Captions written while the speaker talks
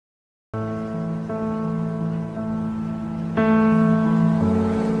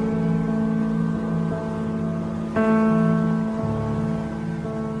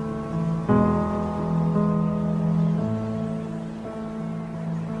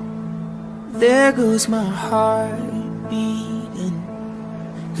There goes my heart beating,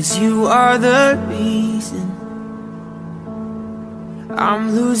 'cause you are the reason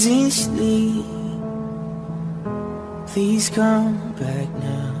I'm losing sleep. Please come back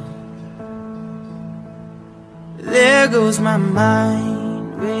now. There goes my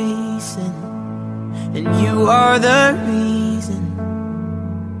mind racing, and you are the reason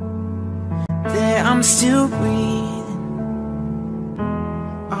that I'm still breathing.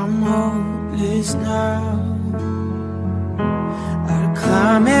 I'm hopeless now. I'd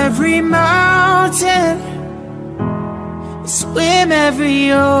climb every mountain, swim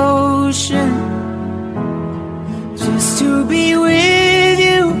every ocean, just to be with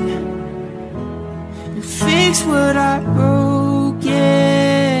you and fix what I broke.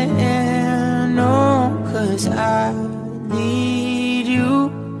 Yeah, no, 'cause I need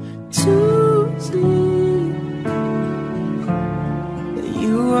you to sleep.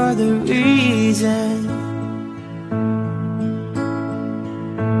 You are the reason.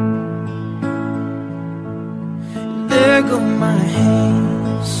 There go my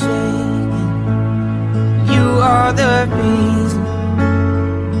hands shaking. You are the reason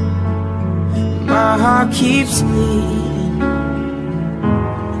my heart keeps bleeding.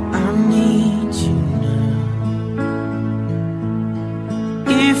 I need you now.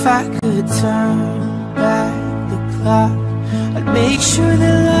 If I could turn back the clock, I'd make sure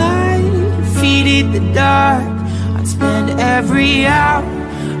the light defeated the dark. I'd spend every hour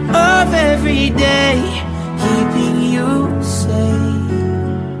of every day keeping you safe.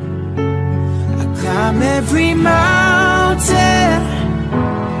 I climb every mountain,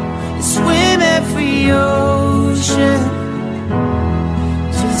 swim every ocean,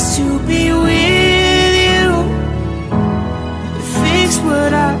 just to be with you, fix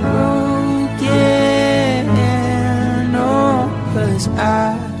what I broke. Yeah, no, 'cause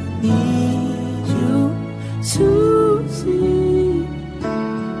I need you to see.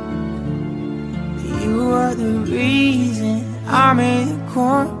 You are the reason I'm in the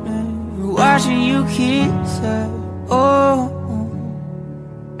corner watching you kiss her. Oh,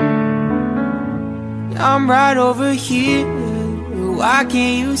 I'm right over here. Why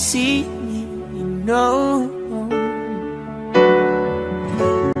can't you see me? You know,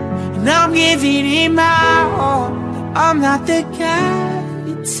 and I'm giving it my all. I'm not the guy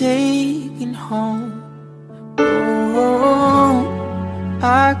you're taking home. Oh,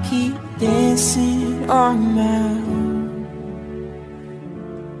 I keep dancing on my own.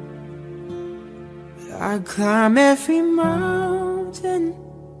 I climb every mountain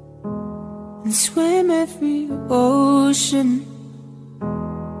and swim every ocean,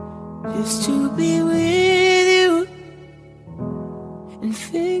 just to be with you and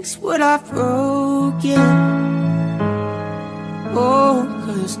fix what I've broken. Oh,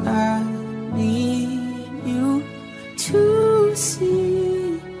 'cause I need you to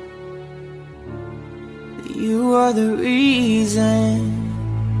see that you are the reason.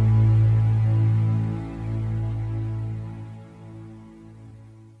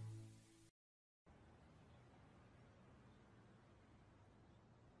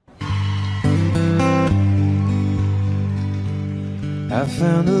 I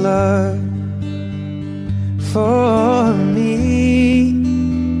found a love for me.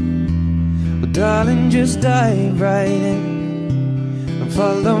 Well, darling, just dive right in and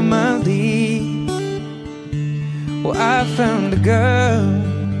follow my lead. Well, I found a girl,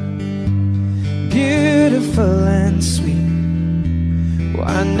 beautiful and sweet. Well,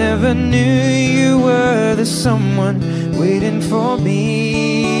 I never knew you were the someone waiting for me.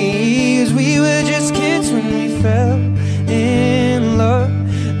 'Cause we were just kids when we fell in love,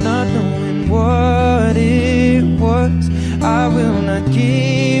 not knowing what it was. I will not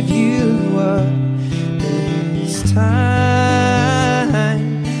give you up this time.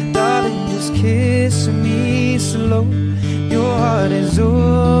 Darling, just kiss me slow. Your heart is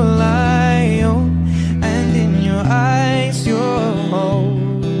all I own, and in your eyes you're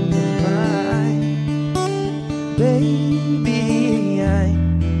holding mine. Baby,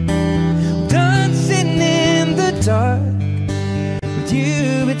 I'm dancing in the dark,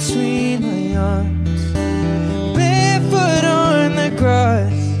 you between my arms, barefoot on the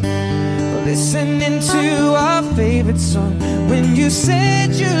grass, listening to our favorite song. When you said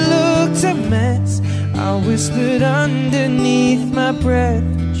you looked a mess, I whispered underneath my breath,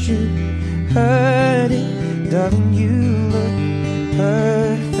 but you heard it. Darling, you look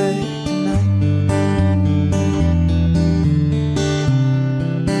perfect tonight.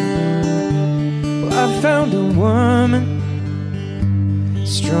 Well, I found a woman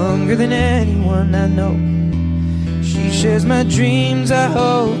stronger than anyone I know. She shares my dreams. I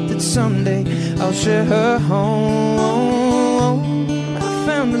hope that someday I'll share her home. I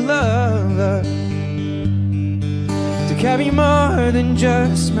found a lover to carry more than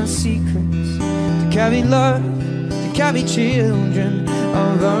just my secrets, to carry love, to carry children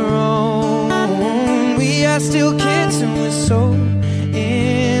of our own. We are still kids and we're so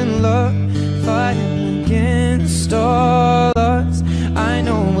in love, fighting against all odds. I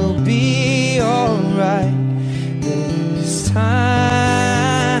know we'll be alright this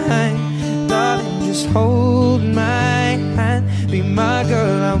time. Darling, just hold my hand, be my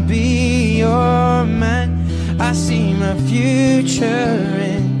girl, I'll be your man. I see my future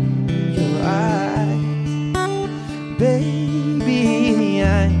in your eyes, baby.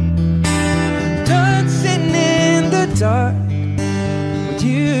 I'm dancing in the dark with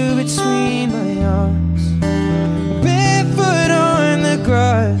you between my arms, barefoot on the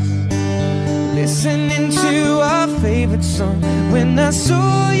grass, listening to our favorite song. When I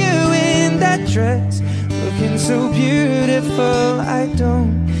saw you in that dress, looking so beautiful, I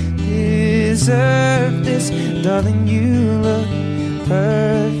don't deserve this. Darling, you look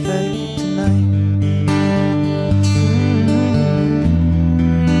perfect tonight.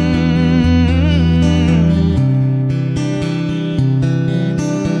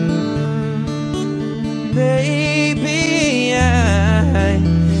 Baby, I'm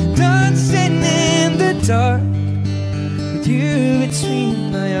dancing in the dark with you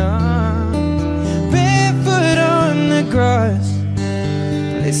between my arms, barefoot on the grass,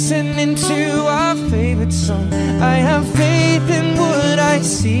 listening to our favorite song. I have faith in what I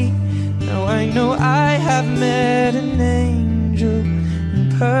see. Now I know I have met an angel in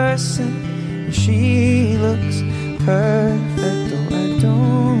person, and she looks perfect. Though I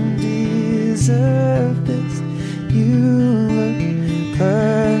don't deserve this, you look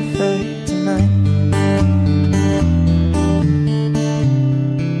perfect tonight.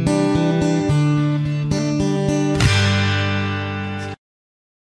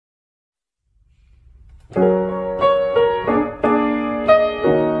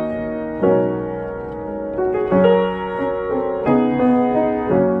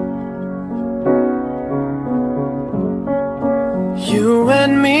 You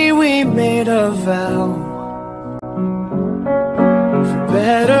and me, we made a vow, for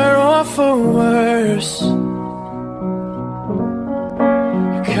better or for worse.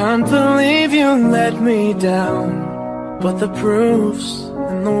 I can't believe you let me down, but the proof's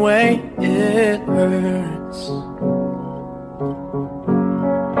in the way it hurts.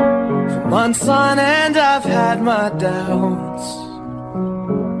 For months on end I've had my doubts,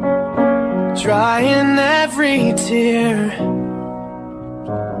 drying every tear.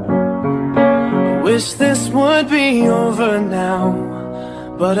 Wish this would be over now,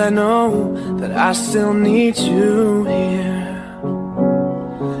 but I know that I still need you here.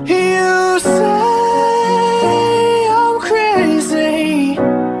 You say I'm crazy,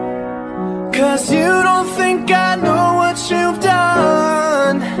 'cause you don't think I know what you've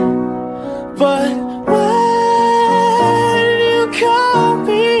done. But when you call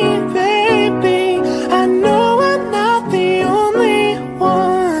me baby, I know I'm not the only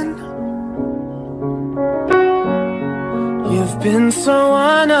one. You've been so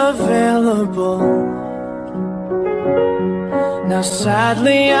unavailable. Now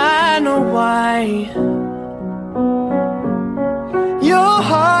sadly I know why. Your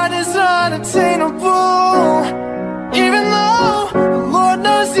heart is unattainable, even though the Lord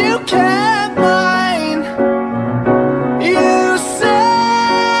knows you can't mine. You say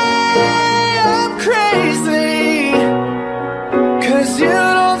I'm crazy, 'cause you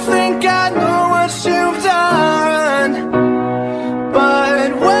don't think I know what you've done. But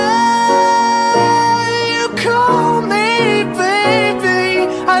when you call me baby,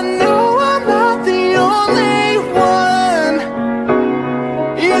 I know I'm not the only one.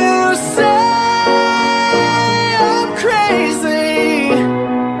 You say I'm crazy,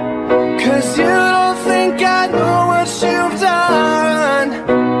 'cause you don't think I know what you've done.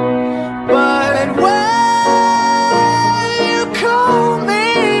 But when you call me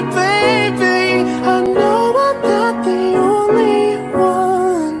baby, I know I'm not the only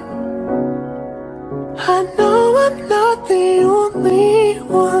one. I know I'm not the only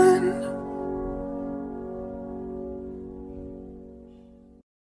one.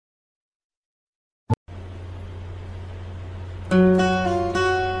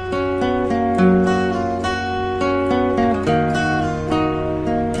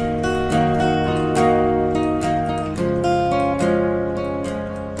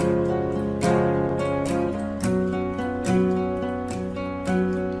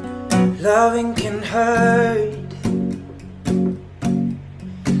 Loving can hurt,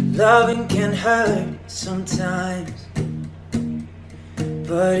 Loving can hurt sometimes,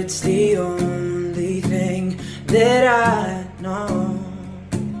 but it's the only thing that I know.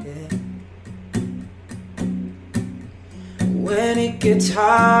 Yeah. When it gets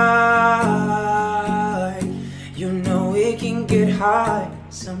hard, you know it can get hard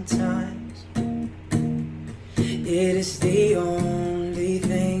sometimes. It is the only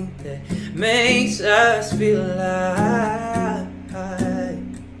thing that makes us feel alive.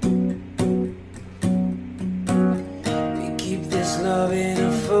 Love in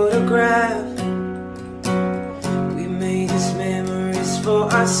a photograph. We made these memories for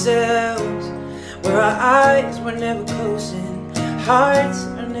ourselves, where our eyes were never closing, hearts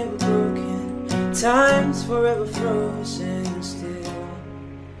are never broken, time's forever frozen still.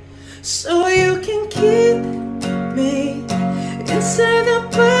 So you can keep me inside the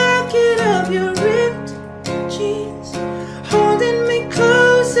pocket of your ripped jeans, holding me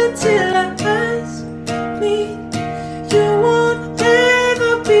closer till our eyes meet. You won't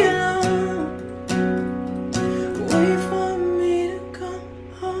ever be alone. Wait for me to come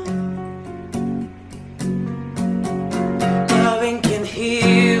home. Loving can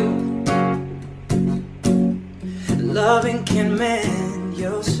heal. Loving can mend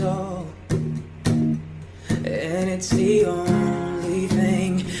your soul. And it's the only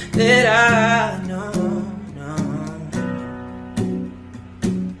thing that I know.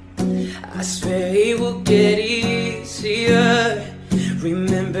 I swear it will get easier.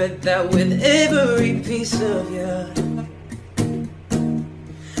 Remember that with every piece of you.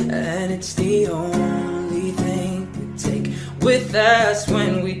 And it's the only thing we take with us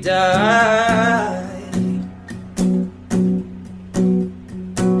when we die.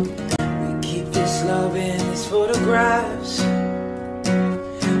 We keep this love in these photographs.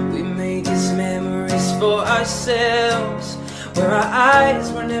 We made these memories for ourselves, where our eyes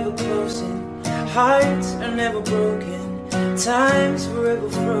were never closing, hearts are never broken, time's forever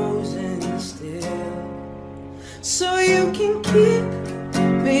frozen still. So you can keep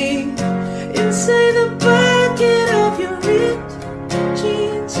me inside the pocket of your ripped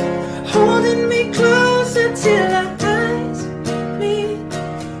jeans, holding me closer till our eyes meet.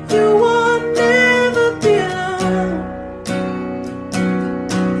 You won't never be alone.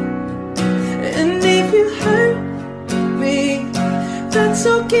 And if you hurt me, that's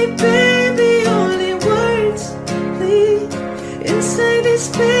okay, baby. Only words leave inside these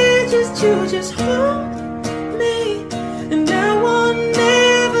pages. You just hold me, and I won't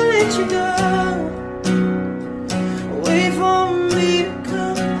never let you go. Wait for me to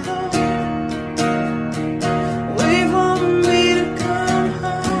come home. Wait for me to come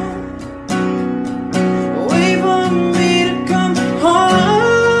home. Wait for me to come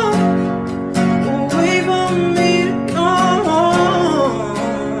home. Wait for me to come home.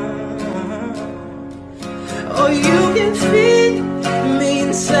 Oh, you can fit me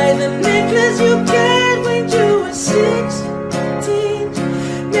inside the necklace you got when you were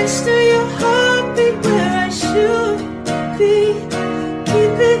 16, next to your heartbeat where I should be.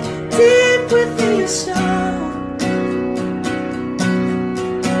 Keep it deep within your soul.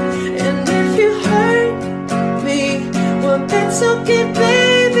 And if you hurt me, well, that's okay,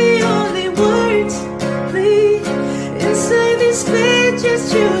 baby. Only words please inside these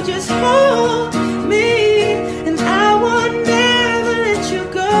pages. You just hold me, and I won't never let you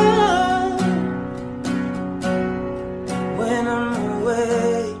go. When I'm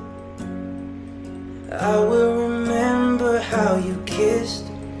away, I will remember how you kissed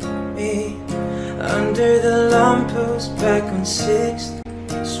me under the lamppost back on 6th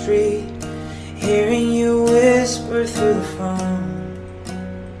Street, hearing you whisper through the phone.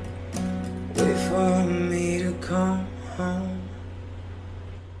 Wait for me to come home.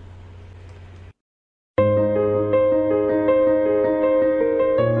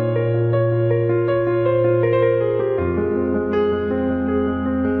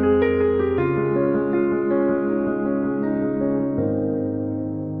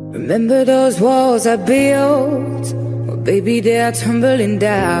 Remember those walls I built? Well, baby, they are tumbling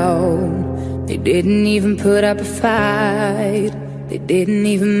down. They didn't even put up a fight. They didn't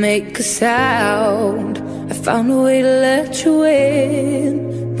even make a sound. I found a way to let you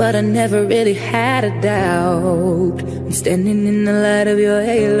in, but I never really had a doubt. I'm standing in the light of your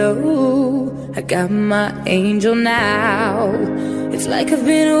halo. I got my angel now. It's like I've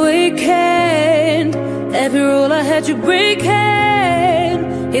been awakened. Every rule I had you breaking.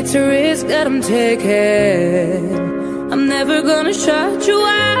 It's a risk that I'm taking. I'm never gonna shut you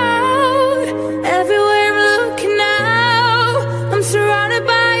out. Everywhere I'm looking now, I'm surrounded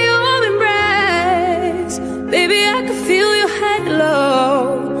by your embrace. Baby, I can feel your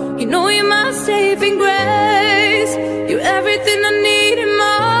halo saving grace. You're everything I need and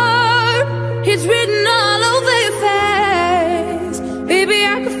more. It's written all over your face. Baby,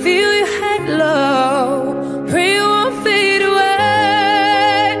 I can feel your halo. Pray you won't fade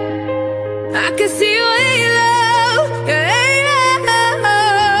away. I can see your halo, your halo.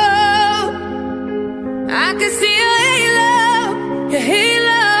 I can see your halo, your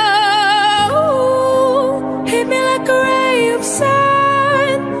halo. Hit me like a ray of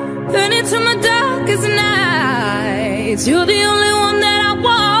sun, burn into my darkest nights. You're the only one that I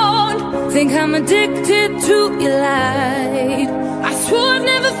want. Think I'm addicted to your light. I swore I'd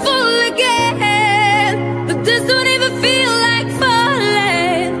never fall again, but this don't even feel like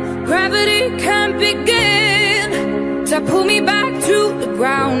falling. Gravity can't begin to pull me back to the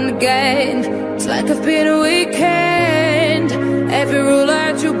ground again. It's like I've been a weekend. Every rule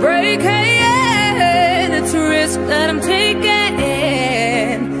that you break, hey, it's a risk that I'm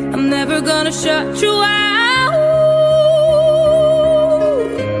taking. I'm never gonna shut you out.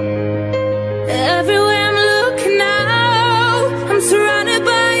 Everywhere I'm looking now, I'm surrounded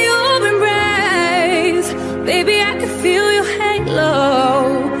by your embrace. Baby, I can feel your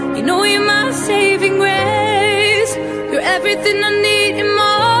halo. You know you're my saving grace. You're everything I need and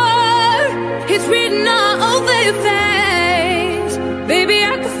more. It's written all over your face. Baby,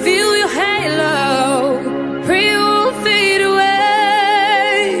 I can feel your halo. Pray you won't fade away.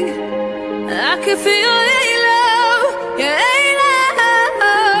 I can feel your halo, your halo.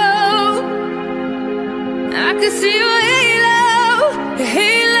 I can see your halo, your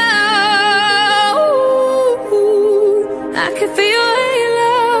halo. I can feel your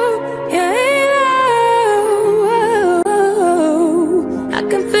halo, your halo. I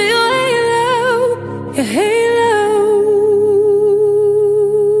can feel your halo, your halo.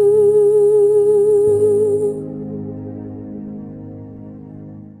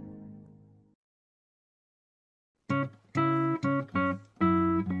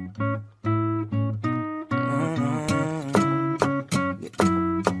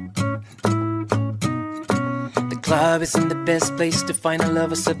 The club isn't the best place to find a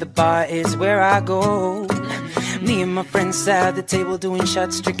lover, so the bar is where I go. Me and my friends sat at the table doing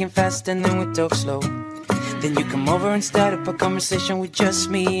shots, drinking fast, and then we talk slow. Then you come over and start up a conversation with just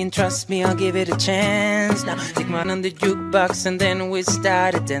me, and trust me, I'll give it a chance. Now take mine on the jukebox and then we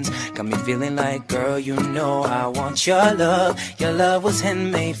start to dance. Got me feeling like, girl, you know I want your love. Your love was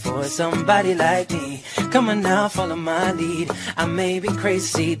handmade for somebody like me. Come on now, follow my lead. I may be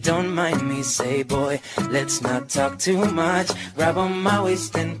crazy, don't mind me. Say, boy, let's not talk too much. Grab on my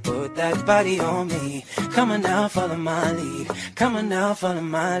waist and put that body on me. Come on now, follow my lead. Come on now, follow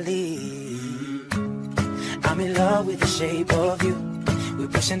my lead. I'm in love with the shape of you. We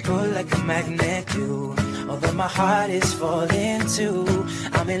push and pull like a magnet do. Although my heart is falling too,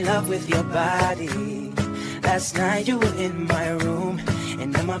 I'm in love with your body. Last night you were in my room,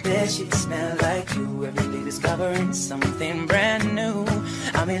 and on my bedsheets smell like you. Every day discovering something brand new.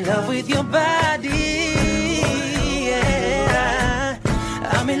 I'm in love with your body, yeah.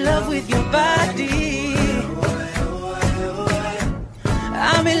 I'm in love with your body.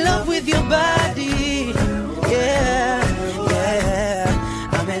 I'm in love with your body, yeah, yeah.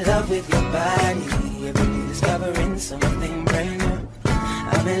 I'm in love with your body. Every day discovering something brand new.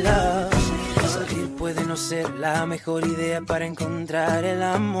 I'm in love. Salir puede no ser la mejor idea para encontrar el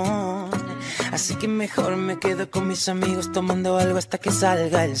amor. Así que mejor me quedo con mis amigos tomando algo hasta que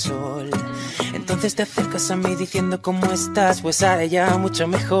salga el sol. Entonces te acercas a mí diciendo cómo estás, pues ahora ya mucho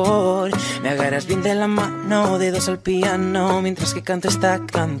mejor. Me agarras bien de la mano, dedos al piano, mientras que canto esta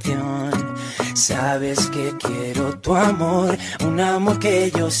canción. Sabes que quiero tu amor, un amor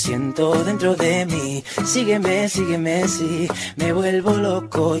que yo siento dentro de mí. Sígueme, sígueme, sí, me vuelvo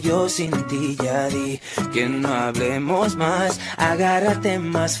loco yo sin ti, ya di que no hablemos más. Agárrate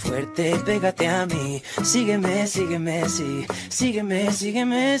más fuerte, pégate a mí. Sígueme, sígueme, sí, sígueme,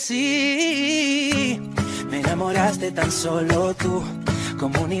 sígueme, sí. Me enamoraste tan solo tú,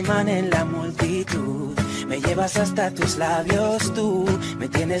 como un imán en la multitud. Me llevas hasta tus labios tú, me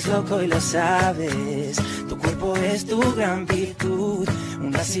tienes loco y lo sabes. Tu cuerpo es tu gran virtud,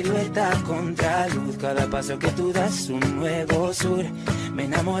 una silueta contra luz. Cada paso que tú das un nuevo sur. Me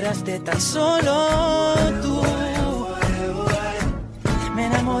enamoraste tan solo tú. Me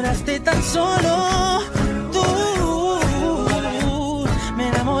enamoraste tan solo tú. Me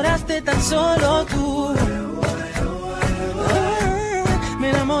enamoraste tan solo tú. Me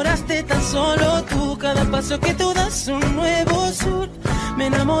enamoraste tan solo tú. Cada paso que tú das un nuevo sur. Me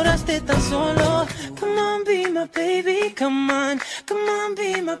enamoraste tan solo. Come on, be my baby, come on. come on,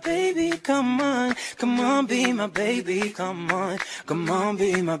 be my baby, come on. Come on, be my baby, come on. Come on,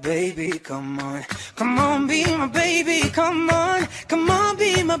 be my baby, come on. Come on, be my baby, come on. Come on,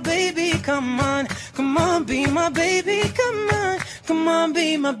 be my baby, come on. Come on, be my baby, come on. Come on,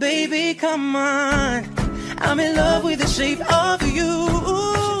 be my baby, come on. I'm in love with the shape of you,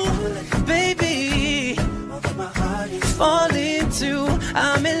 baby. Falling too.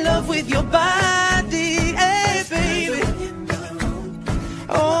 I'm in love with your body, hey baby.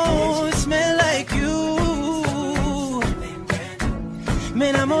 Oh, smell like you. Me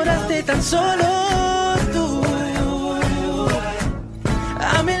enamoraste tan solo tú.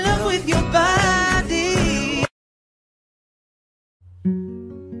 I'm in love with your body.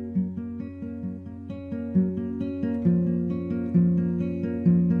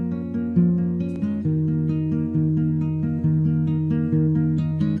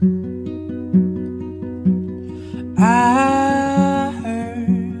 I heard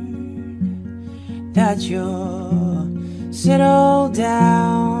that you're settled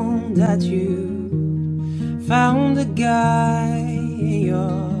down, that you found a guy,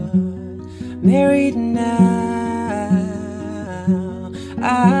 you're married now.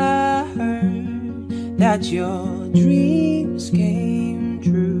 I heard that your dreams came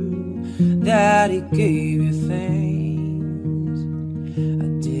true, that it gave you things I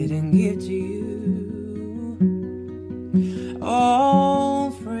didn't give to you.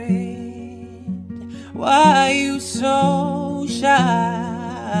 Oh, friend, why you so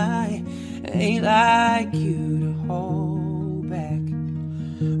shy? Ain't like you to hold back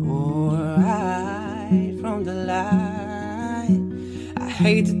or hide from the light. I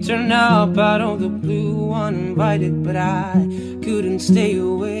hate to turn up out of the blue uninvited, but I couldn't stay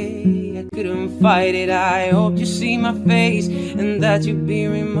away, I couldn't fight it. I hope you see my face and that you be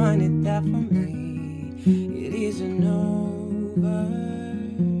reminded that for me it isn't over.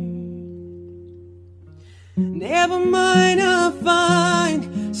 Never mind, I'll find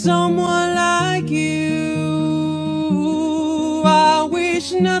someone like you. I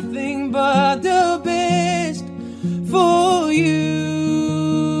wish nothing but the best for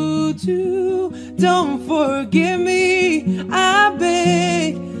you too. Don't forgive me, I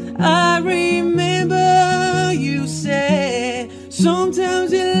beg. I remember you said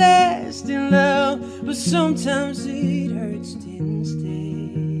sometimes it lasts in love, but sometimes it hurts instead.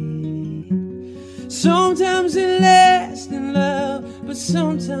 Sometimes it lasts in love, but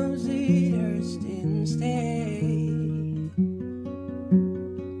sometimes it hurts instead.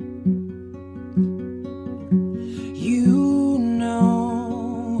 You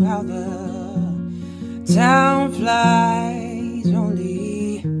know how the time flies.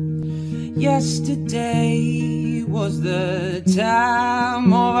 Only yesterday was the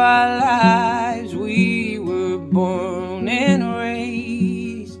time of our lives. We were born and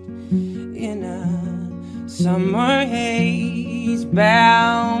raised in a summer haze,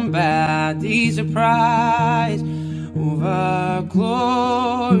 bound by the surprise of our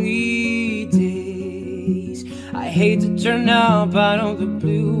glory days. I hate to turn up out of the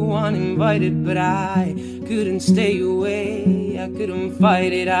blue uninvited, but I couldn't stay away, I couldn't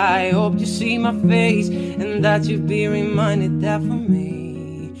fight it. I hope you see my face and that you'd be reminded that for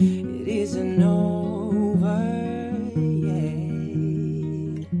me it isn't over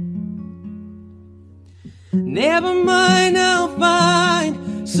yet. Never mind, I'll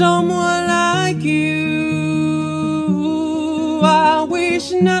find someone like you. I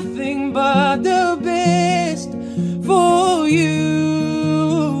wish nothing but the best for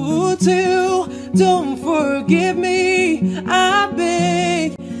you too. Don't forgive me, I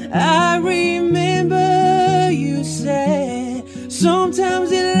beg. I remember you said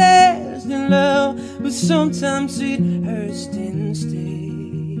sometimes it lasts in love, but sometimes it hurts instead.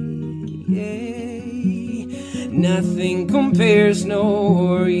 Yeah. Nothing compares, no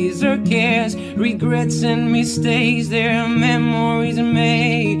worries or cares, regrets and mistakes, their memories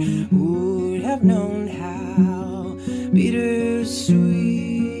made. Who would have known how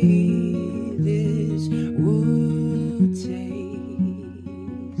bittersweet this would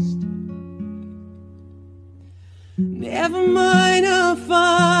taste? Never mind, I'll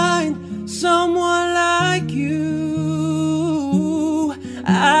find someone like you.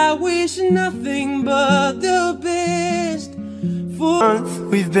 I wish nothing but the best for.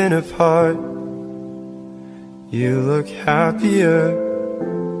 We've been apart. You look happier.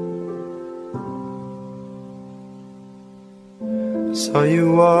 Saw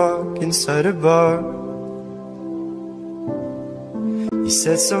you walk inside a bar. You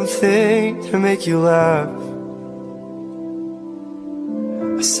said something to make you laugh.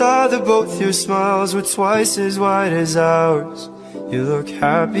 I saw that both your smiles were twice as wide as ours. you look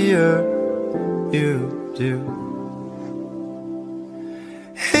happier, you do.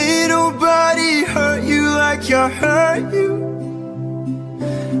 Ain't nobody hurt you like I hurt you,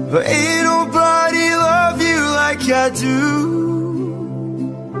 but ain't nobody love you like I do.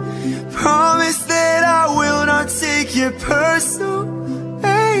 Promise that I will not take it personal,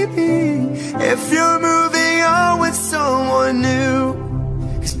 baby, if you're moving on with someone new.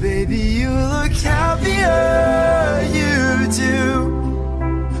 'Cause baby, you look happier, you do.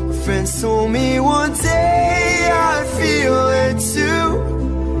 Friends told me one day I'd feel it too,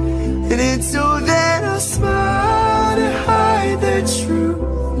 and until then I smile to hide the truth.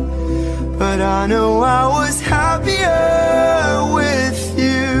 But I know I was happier with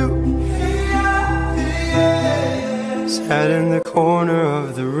you. Sat in the corner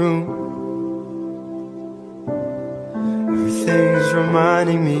of the room, everything's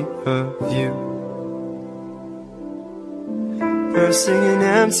reminding me of you. Nursing an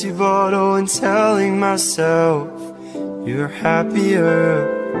empty bottle and telling myself, you're happier,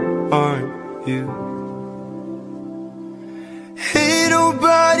 aren't you? Ain't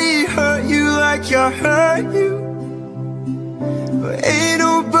nobody hurt you like I hurt you, but ain't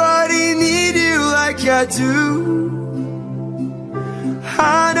nobody need you like I do.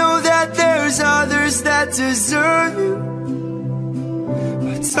 I know that there's others that deserve you,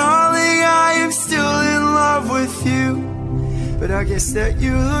 but darling, I am still in love with you. But I guess that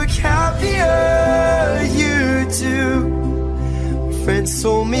you look happier, you do. Friends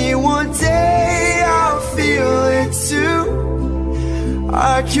told me one day I'll feel it too.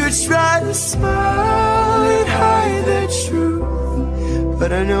 I could try to smile and hide the truth,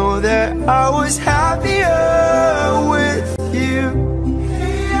 but I know that I was happier with you.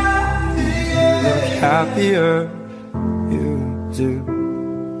 Happier, you do.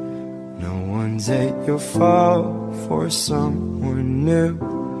 No one day you'll fall for someone new,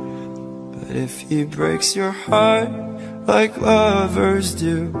 but if he breaks your heart like lovers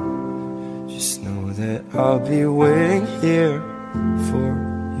do, just know that I'll be waiting here for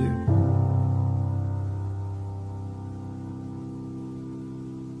you.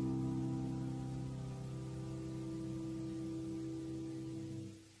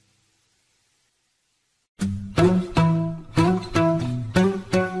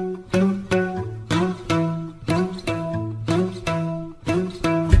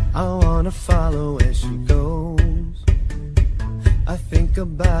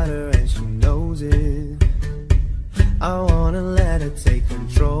 About her and she knows it. I wanna let her take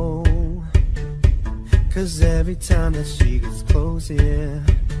control, 'cause every time that she gets close, yeah,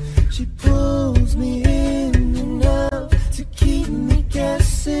 she pulls me in enough to keep me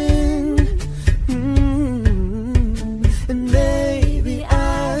guessing. And maybe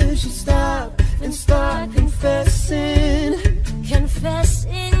I should stop and start confessing.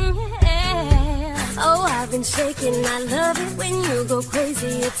 Confessing, yeah. Oh, I've been shaking, I love it when you go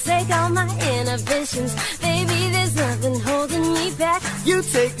crazy. You take all my inhibitions, baby, there's nothing holding me back. You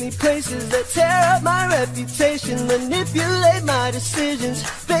take me places that tear up my reputation, manipulate my decisions,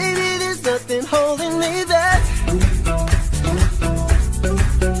 baby, there's nothing holding me back.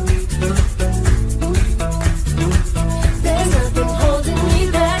 There's nothing holding me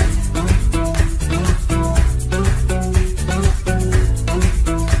back.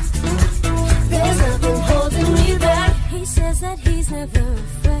 There's nothing holding me back. He says that he's never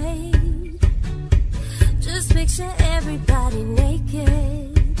afraid. Just picture everybody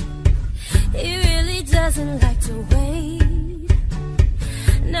naked. He really doesn't like to wait.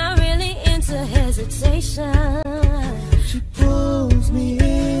 Not really into hesitation. She pulls me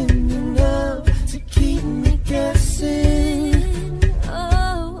in enough to keep me guessing.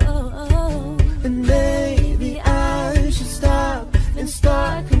 Oh, oh, oh. And maybe I should stop and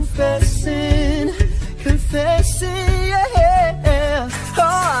start confessing. Confessing, yeah.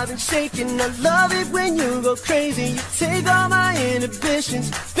 Oh, I've been shaking, I love it when you go crazy. You take all my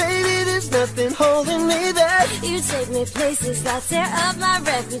inhibitions, baby, there's nothing holding me back. You take me places that tear up my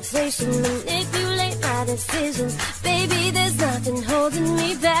reputation, manipulate my decisions, baby, there's nothing holding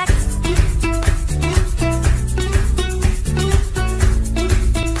me back.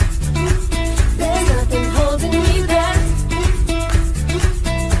 There's nothing holding me back.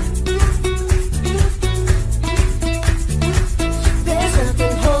 There's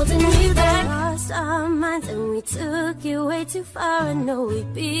nothing holding me back. Lost our minds and we took it way too far. I know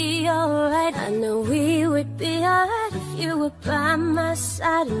we'd be alright. I know we would be alright if you were by my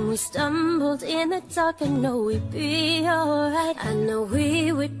side and we stumbled in the dark. I know we'd be alright. I know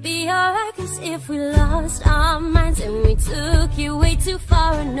we would be alright, 'cause if we lost our minds and we took you way too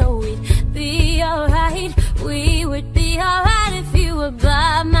far. I know we'd be alright. We would be alright if you were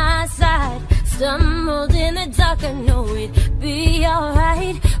by my side. Stumbled in the dark, I know we'd be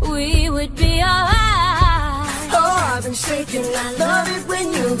alright. We would be alright. Oh, I've been shaking. I love it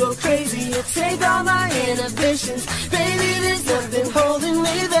when you go crazy. You take all my inhibitions. Baby, there's nothing holding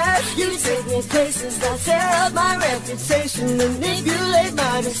me back. You take me places that tear up my reputation, manipulate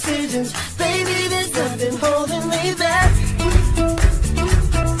my decisions. Baby, there's nothing holding me back.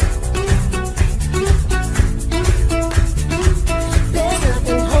 There's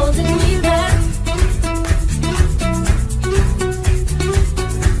nothing holding me back.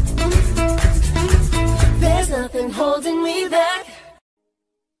 There's nothing holding me back.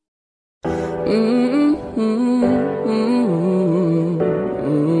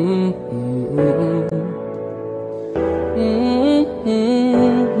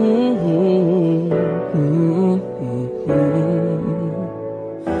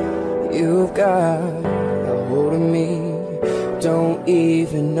 You've got a hold of me, don't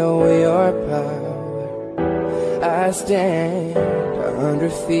even know your power. I stand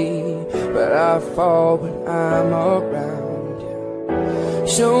 100 feet, but I fall when I'm around you.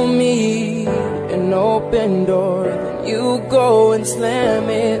 Show me an open door, then you go and slam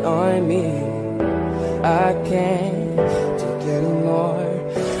it on me. I can't take anymore.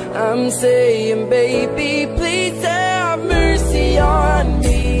 I'm saying, baby, please have mercy on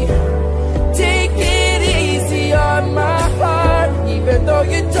me. Take it easy on my heart, even though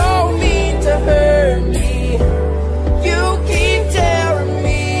you don't mean to hurt me. You keep tearing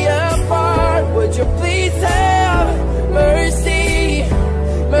me apart. Would you please have mercy,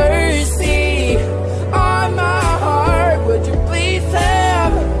 mercy on my heart? Would you please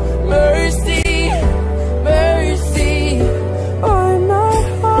have mercy, mercy on my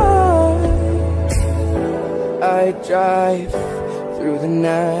heart? I drive through the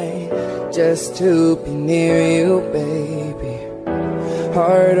night just to be near you, baby.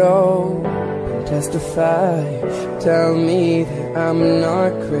 Heart open, testify. Tell me that I'm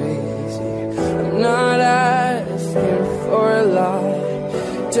not crazy. I'm not asking for a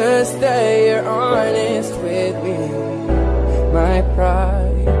lot, just that you're honest with me. My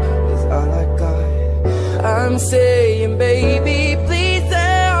pride is all I got. I'm saying, baby, please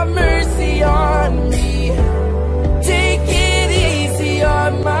have mercy on me. Take it easy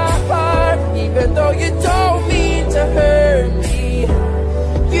on my heart, even though you don't mean to hurt me.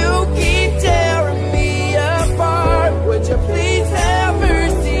 You keep tearing me apart. Would you please have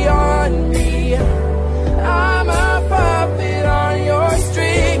mercy on me? I'm a puppet on your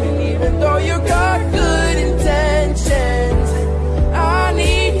string, and even though you got good intentions, I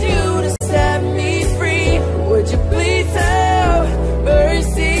need you to set me free. Would you please have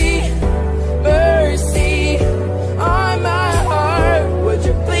mercy, mercy on my heart? Would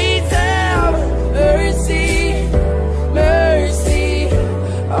you please have mercy, mercy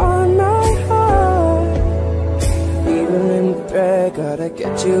on my heart? Needle in the thread, gotta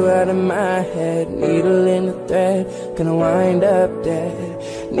get you out of my head. Needle in the thread, gonna wind up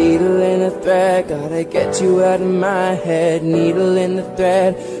dead. Needle in the thread, gotta get you out of my head. Needle in the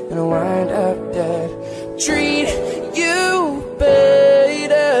thread, gonna wind up dead. Treat you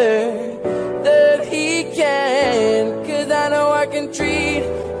better than he can, 'cause I know I can treat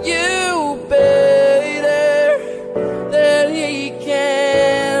you better than he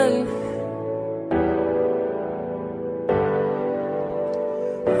can.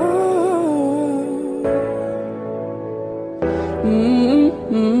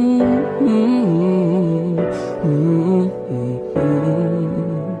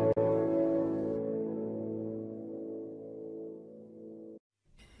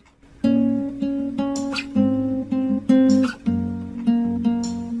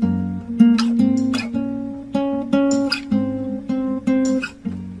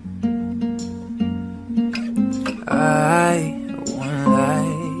 I won't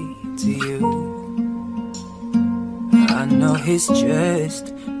lie to you. I know he's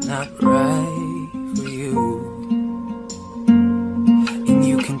just not right for you. And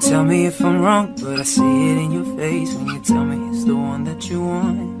you can tell me if I'm wrong, but I see it in your face when you tell me it's the one that you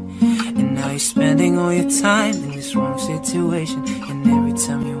want. And now you're spending all your time in this wrong situation, and every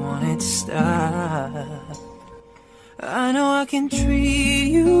time you want it to stop. I know I can treat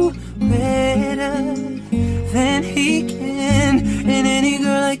you better than he can, and any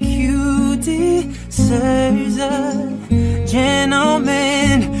girl like you deserves a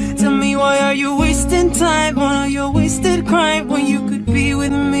gentleman. Tell me, why are you wasting time on all your wasted crime when you could be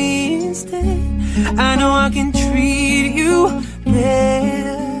with me instead? I know I can treat you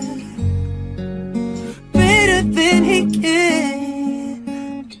better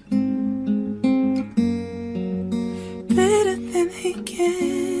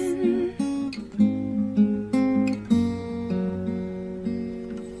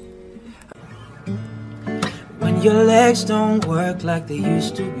your legs don't work like they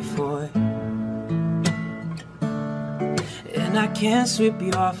used to before, and I can't sweep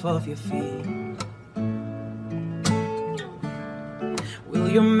you off of your feet. Will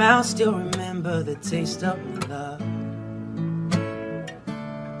your mouth still remember the taste of my love?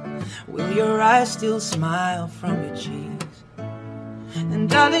 Will your eyes still smile from your cheeks? And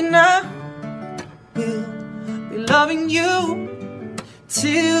darling, I will be loving you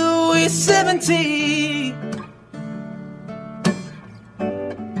till we're 70.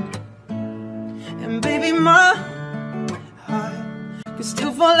 And baby, my heart can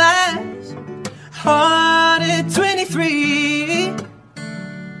still fall as hard at 23.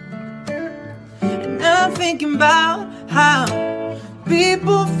 And I'm thinking about how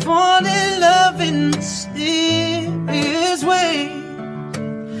people fall in love in mysterious ways.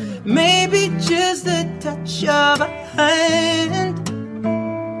 Maybe just the touch of a hand.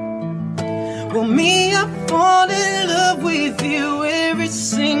 Well, me, I fall in love with you every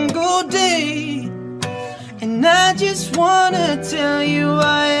single day, and I just wanna tell you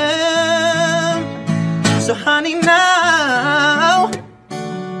I am. So honey, now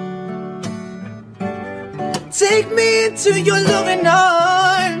take me into your loving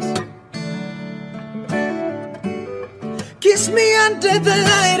arms. Kiss me under the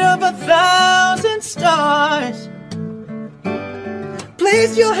light of 1,000 stars.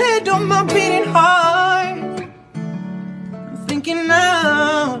 Place your head on my beating heart. I'm thinking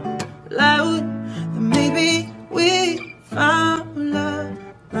out loud that maybe we found love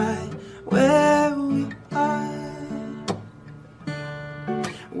right where we are.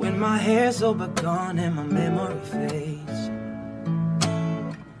 When my hair's all but gone and my memory fades,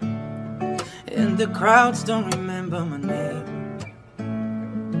 and the crowds don't remember my name.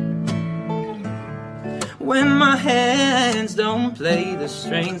 When my hands don't play the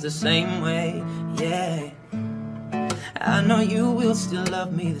strings the same way, yeah, I know you will still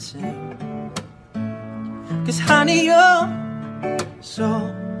love me the same. 'Cause honey, your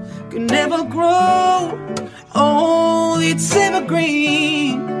soul could never grow old, it's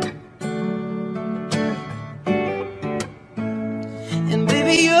evergreen. And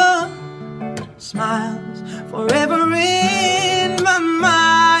baby, your smile's forever in my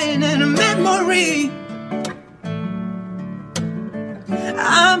mind and a memory.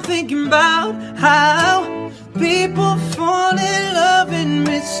 I'm thinking about how people fall in love in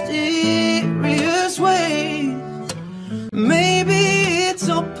mysterious ways. Maybe it's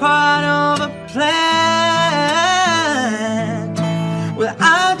all part of a plan. Well,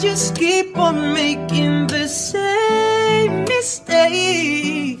 I'll just keep on making the same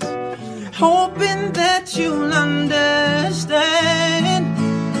mistakes, hoping that you'll understand.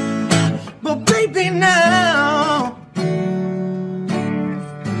 But baby, now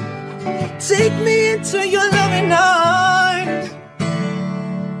take me into your loving arms.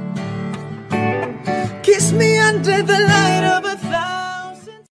 Kiss me under the light of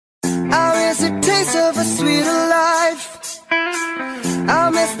 1,000. I miss the taste of a sweeter life. I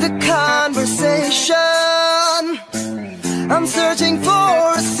miss the conversation. I'm searching for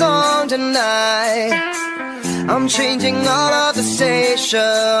a song tonight. I'm changing all of the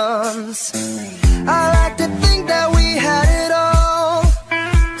stations. I like to think that we had it all.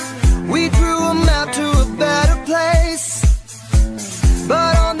 We drew a map to a better place,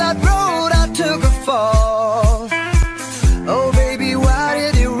 but on that road I took a fall. Oh baby, why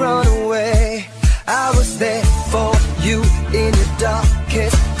did you run away? I was there for you in your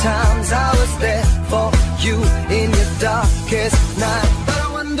darkest times. I was there for you in your darkest night. But I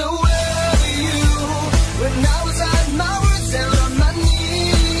wonder where were you when I was at my worst, down on my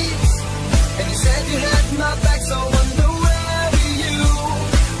knees, and you said you had my back. So I wonder where were you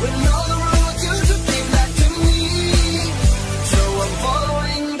when all the roads you took came back to me. So I'm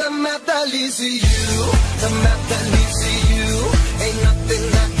following the map that leads to you, the map that leads to you. Ain't nothing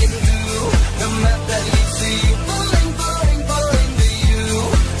I can do. The map that leads to you, falling, falling, falling to you.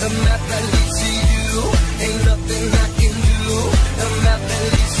 The map that leads to you. Ain't nothing I can do. The map that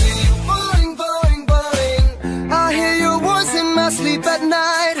leads to you, falling, falling, falling. I hear your voice in my sleep at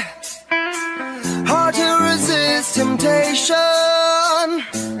night. Hard to resist temptation,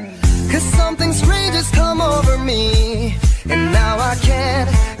 'cause something strange has come over me, and now I can't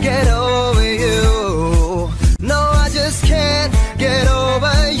get over you. No, I just can't get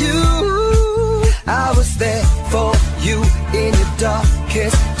over you. I was there for you in your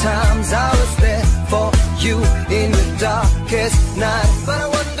darkest times. I was there for you in your darkest night. But I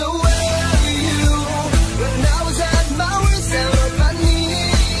wonder where were you when I was at my worst, down on my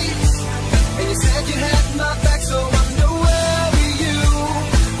knees, and you said you had my back. So I wonder where were you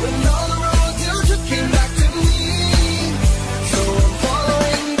when all the roads you took came back to me.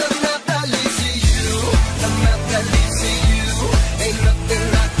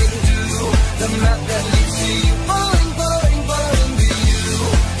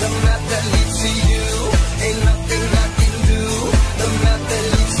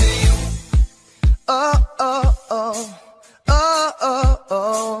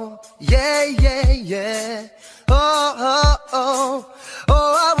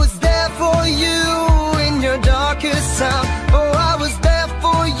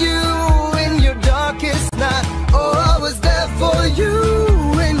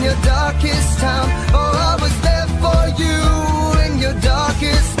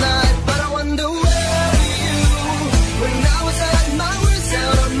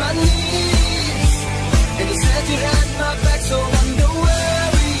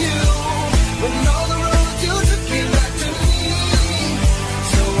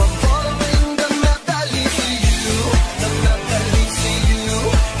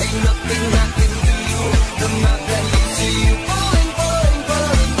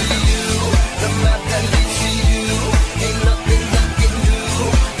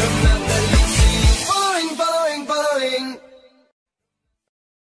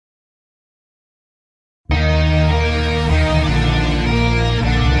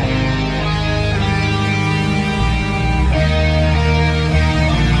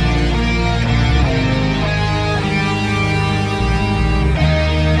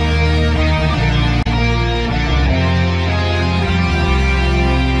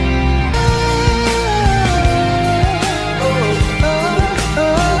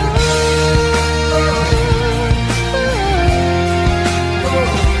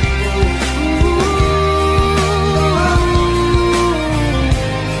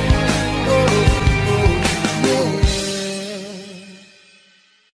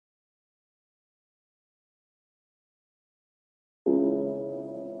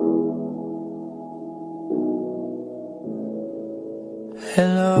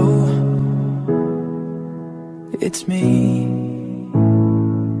 Hello, it's me.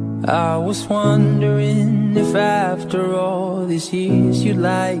 I was wondering if after all these years you'd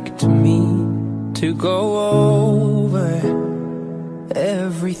like to meet to go over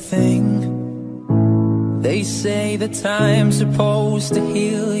everything. They say that time's supposed to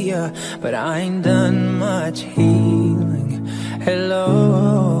heal ya, but I ain't done much healing.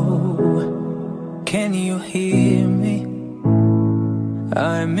 Hello, can you hear me?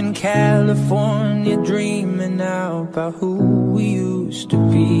 I'm in California dreaming now about who we used to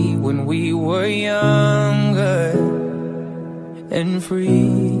be when we were younger and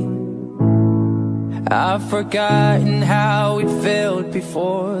free. I've forgotten how it felt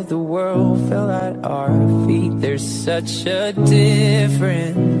before the world fell at our feet. There's such a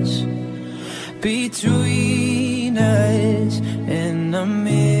difference between us and a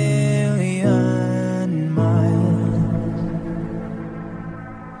million miles.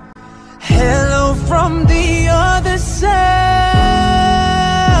 Hello from the other side.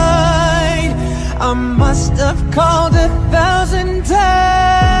 I must have called 1,000 times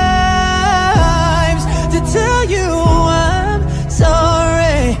to tell you I'm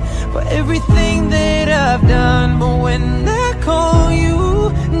sorry for everything that I've done, but when I call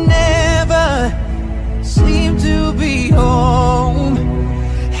you, never seem to be home.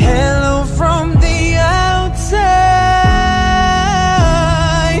 Hello from the outside.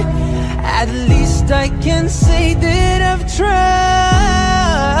 At least I can say that I've tried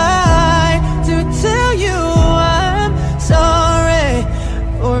to tell you I'm sorry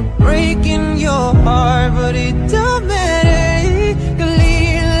for breaking your heart, but it don't matter,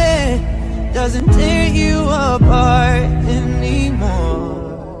 clearly doesn't tear you apart anymore.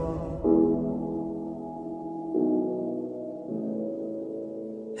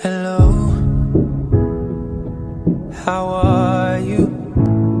 Hello, how are you?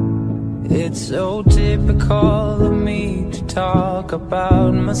 It's so typical of me to talk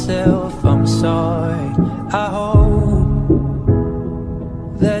about myself. I'm sorry. I hope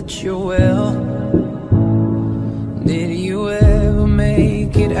that you're well. Did you ever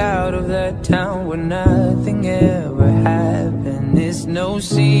make it out of that town where nothing ever happened? It's no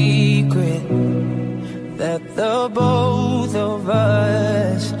secret that the both of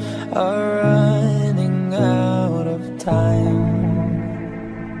us are running out of time.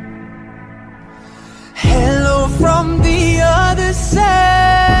 Hello from the other side.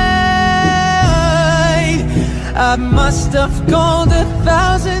 I must have called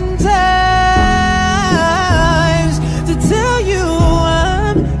 1,000 times to tell you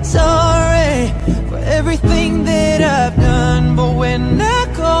I'm sorry for everything that I've done, but when I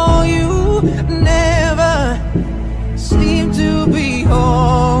call you, never seem to be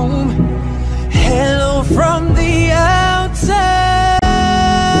home. Hello from the outside.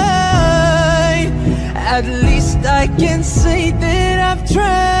 At least I can say that I've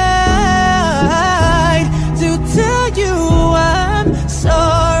tried to tell you I'm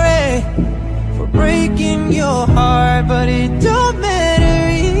sorry for breaking your heart, but it don't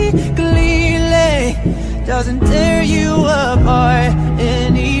matter, clearly doesn't tear you apart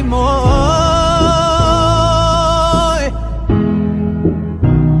anymore.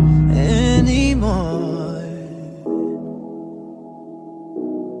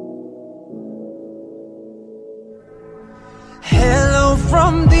 Hello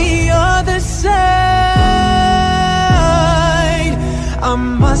from the other side. I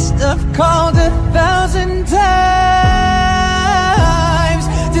must have called 1,000 times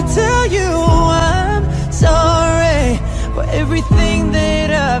to tell you I'm sorry for everything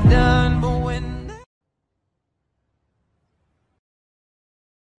that I've done, but when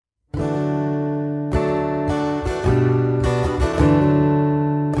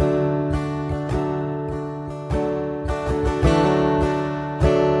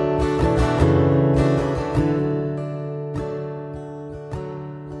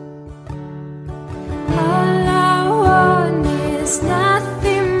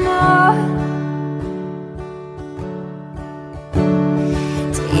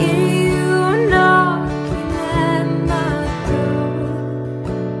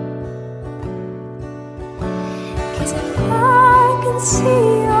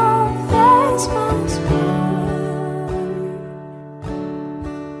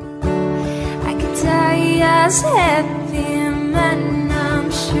happy, man,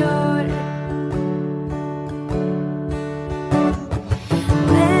 I'm sure.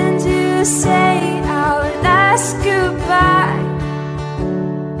 When do you say our last goodbye?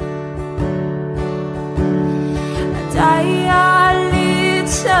 I die a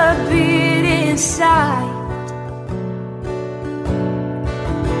little bit inside.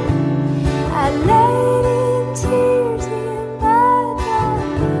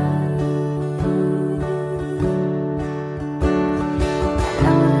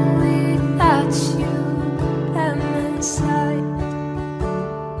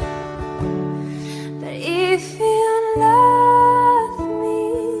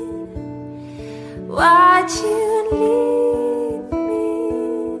 Why'd you leave me?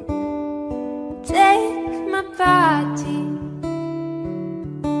 Take my body,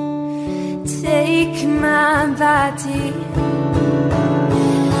 take my body.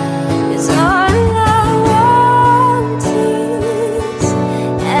 It's all I want is,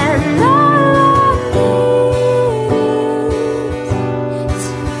 and all I need is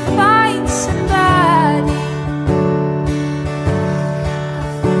to find somebody,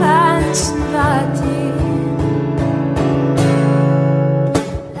 find somebody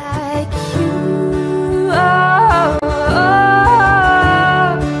like you.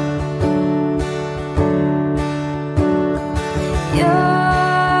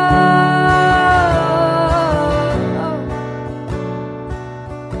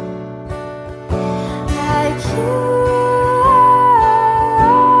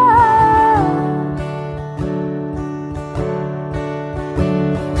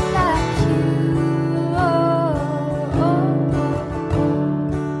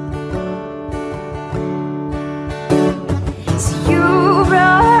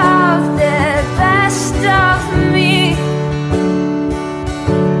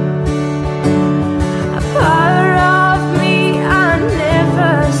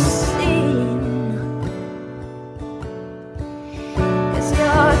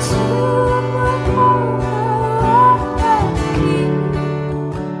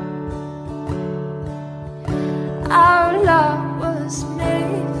 Our love was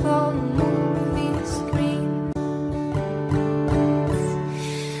made for movie screens.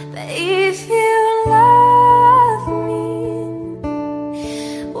 But if you love me,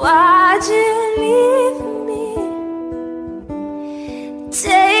 why'd you leave me?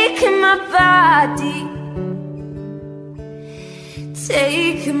 Take my body,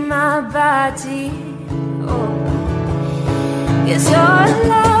 take my body. Oh, 'cause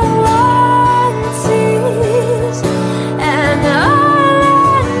all I want is, and all I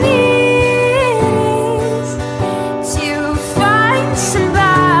need is to find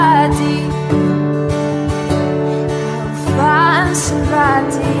somebody. I'll find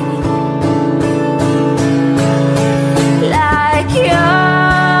somebody like you.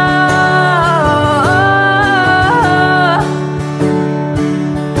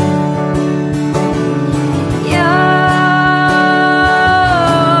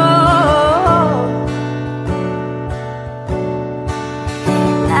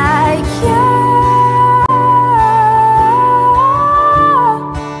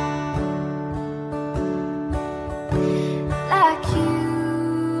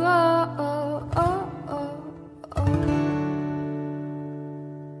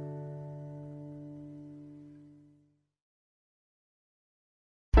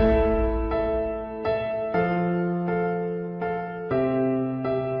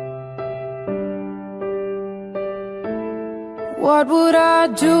 What would I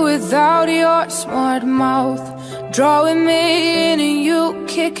do without your smart mouth? Drawing me in and you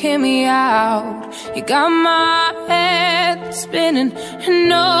kicking me out. You got my head spinning, and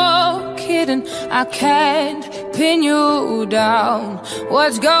no kidding, I can't pin you down.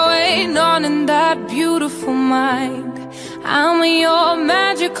 What's going on in that beautiful mind? I'm your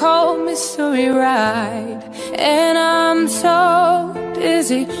magical mystery ride, and I'm so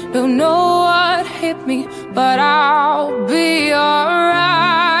dizzy, don't know what hit me, but I'll be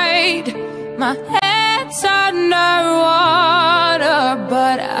alright. My head's underwater,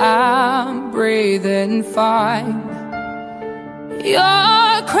 but I'm breathing fine.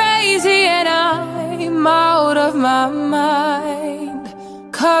 You're crazy and I'm out of my mind,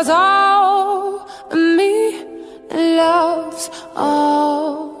 'cause all of me loves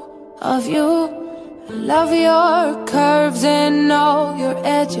all of you. Love your curves and all your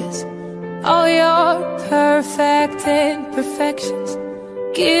edges, all your perfect imperfections.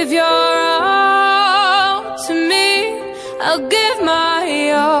 Give your all to me, I'll give my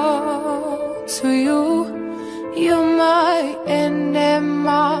all to you. You're my end and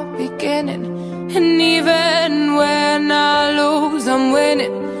my beginning, and even when I lose, I'm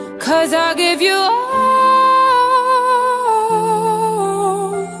winning, 'cause I give you all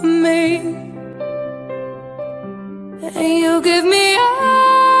me, and you give me all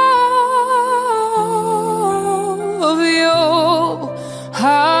of you.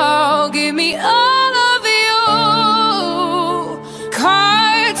 Oh, give me all of you.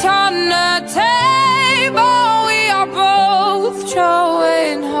 Cards on the table, we are both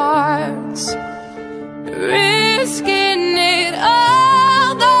showing hearts, risking it all,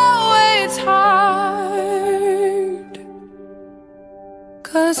 though it's hard.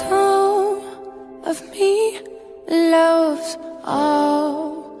 'Cause all of me loves all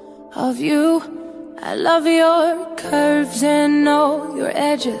of you. I love your curves and all your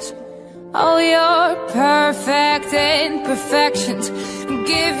edges, all your perfect imperfections.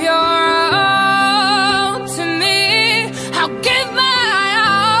 Give your all to me, I'll give my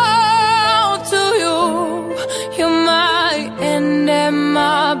all to you. You're my end and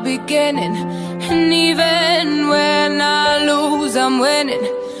my beginning, and even when I lose, I'm winning.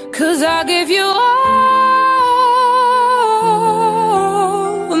 'Cause I give you all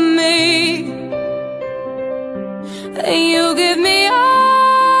of me, and you give me all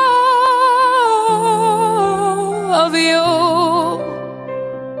of you,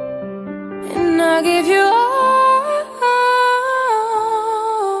 and I give you all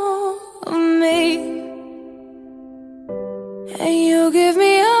of me, and you give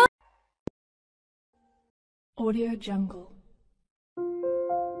me all. Audio Jungle.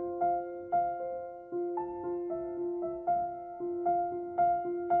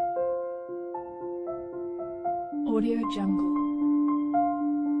 Audio Jungle.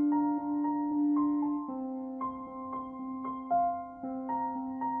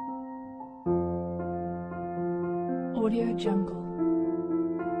 Audio Jungle.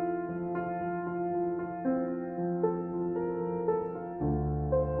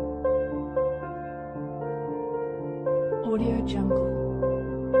 Audio Jungle.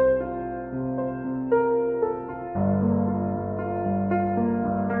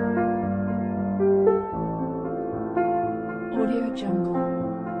 Audio Jungle.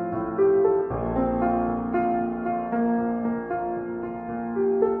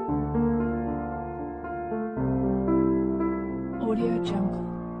 Audio Jungle.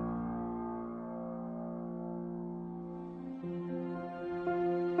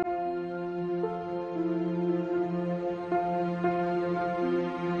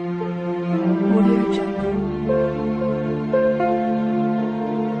 Audio Jungle.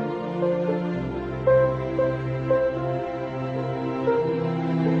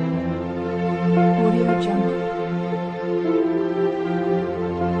 Audio Jungle.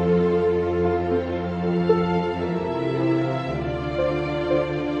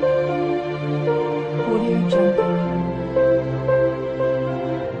 Audio Jungle.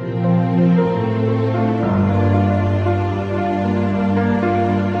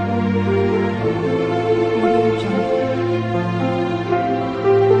 Audio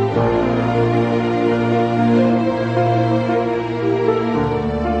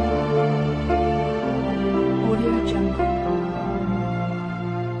Jungle.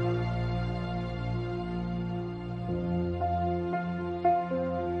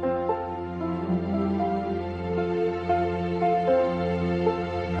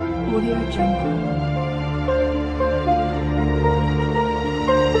 Audio Jungle.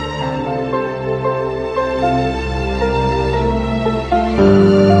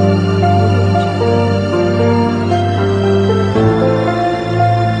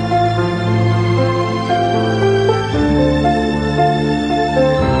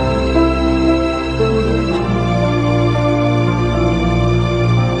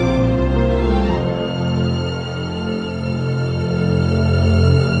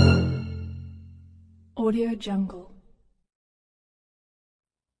 Audio Jungle.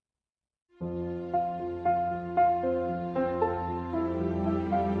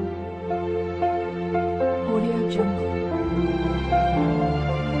 Audio Jungle.